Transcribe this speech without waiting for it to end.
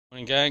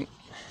Morning gang.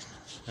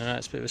 Alright,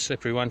 it's a bit of a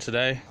slippery one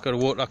today. Got to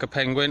walk like a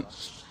penguin.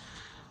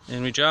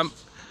 In we jump.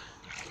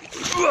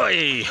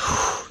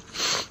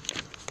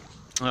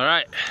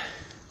 Alright.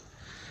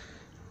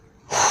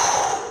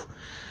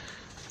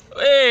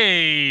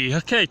 Hey!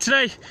 Okay,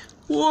 today,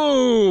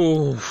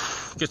 whoa!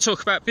 Gonna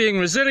talk about being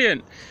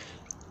resilient.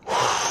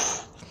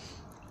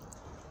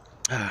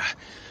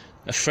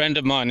 A friend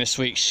of mine this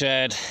week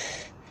shared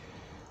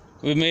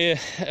with me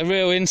a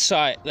real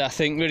insight that I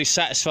think really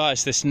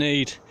satisfies this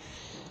need.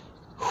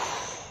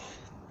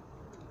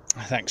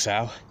 Thanks,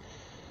 Al.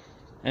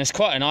 And it's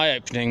quite an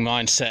eye-opening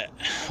mindset,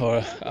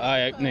 or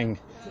eye-opening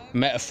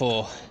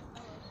metaphor.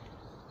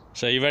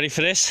 So you ready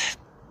for this?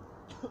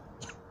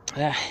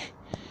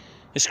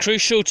 It's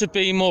crucial to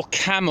be more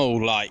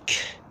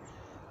camel-like.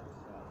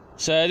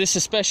 So this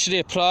especially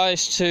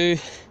applies to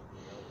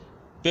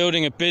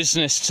building a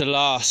business to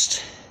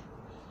last.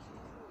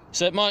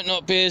 So it might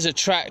not be as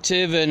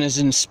attractive and as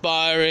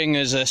inspiring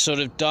as a sort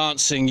of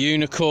dancing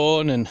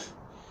unicorn,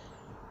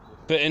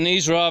 but in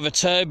these rather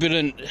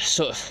turbulent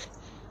sort of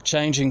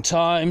changing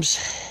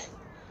times,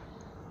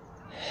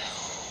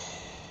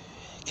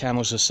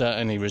 camels are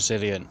certainly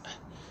resilient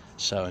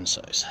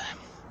so-and-sos.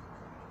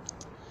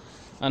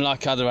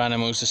 Unlike other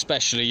animals,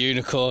 especially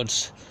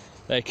unicorns,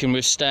 they can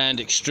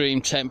withstand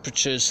extreme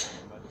temperatures,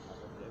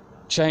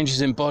 changes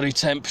in body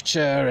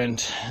temperature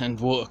and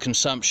water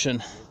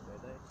consumption.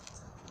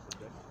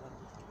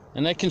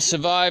 And they can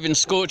survive in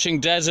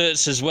scorching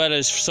deserts as well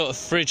as sort of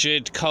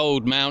frigid,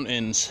 cold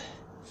mountains.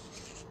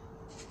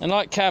 And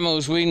like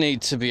camels, we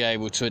need to be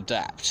able to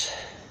adapt.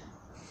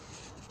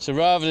 So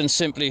rather than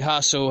simply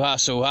hustle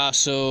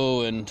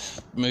and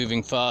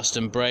moving fast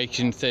and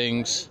breaking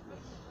things,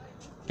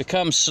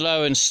 become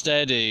slow and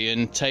steady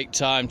and take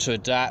time to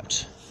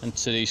adapt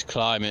into these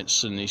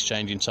climates and these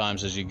changing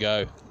times as you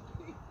go.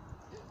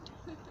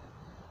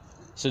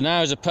 So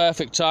now is a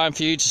perfect time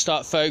for you to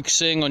start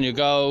focusing on your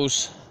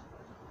goals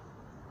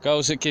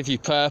that give you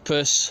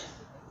purpose,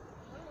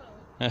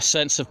 a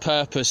sense of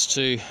purpose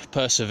to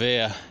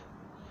persevere.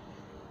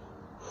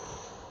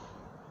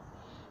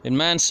 In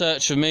Man's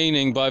Search for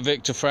Meaning by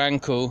Viktor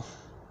Frankl,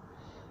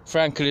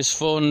 Frankl is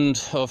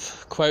fond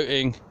of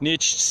quoting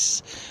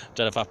Nietzsche.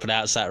 Don't know if I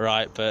pronounced that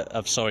right, but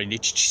I'm sorry,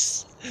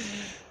 Nietzsche.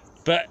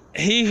 But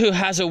he who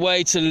has a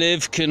way to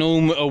live can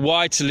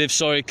almost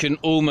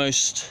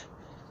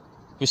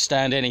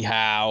withstand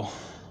anyhow.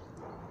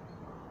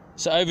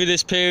 So over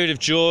this period of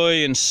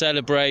joy and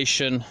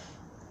celebration,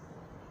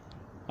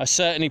 I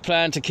certainly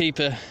plan to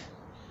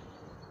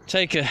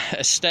take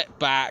a step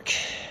back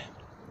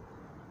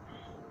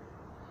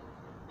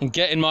and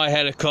get in my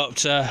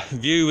helicopter,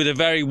 view with a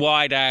very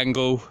wide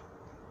angle.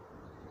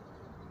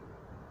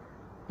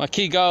 My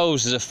key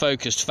goals as a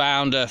focused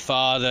founder,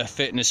 father,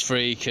 fitness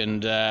freak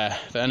and a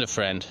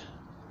friend.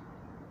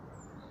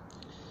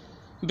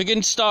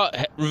 Begin to start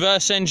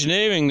reverse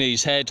engineering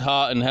these head,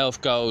 heart and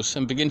health goals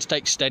and begin to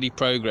take steady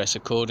progress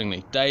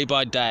accordingly, day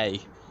by day,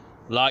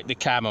 like the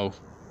camel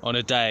on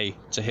a day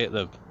to hit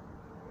them.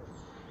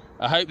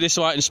 I hope this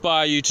might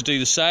inspire you to do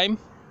the same.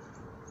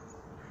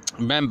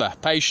 Remember,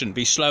 patient,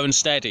 be slow and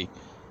steady.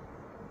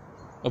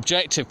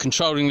 Objective,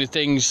 controlling the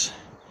things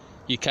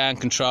you can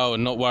control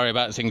and not worry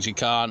about the things you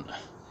can't.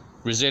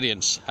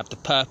 Resilience, have the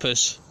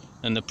purpose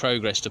and the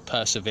progress to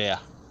persevere.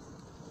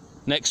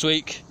 Next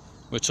week,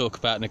 we'll talk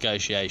about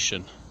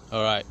negotiation.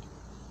 Alright.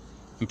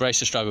 Embrace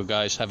the struggle,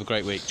 guys. Have a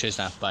great week. Cheers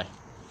now. Bye.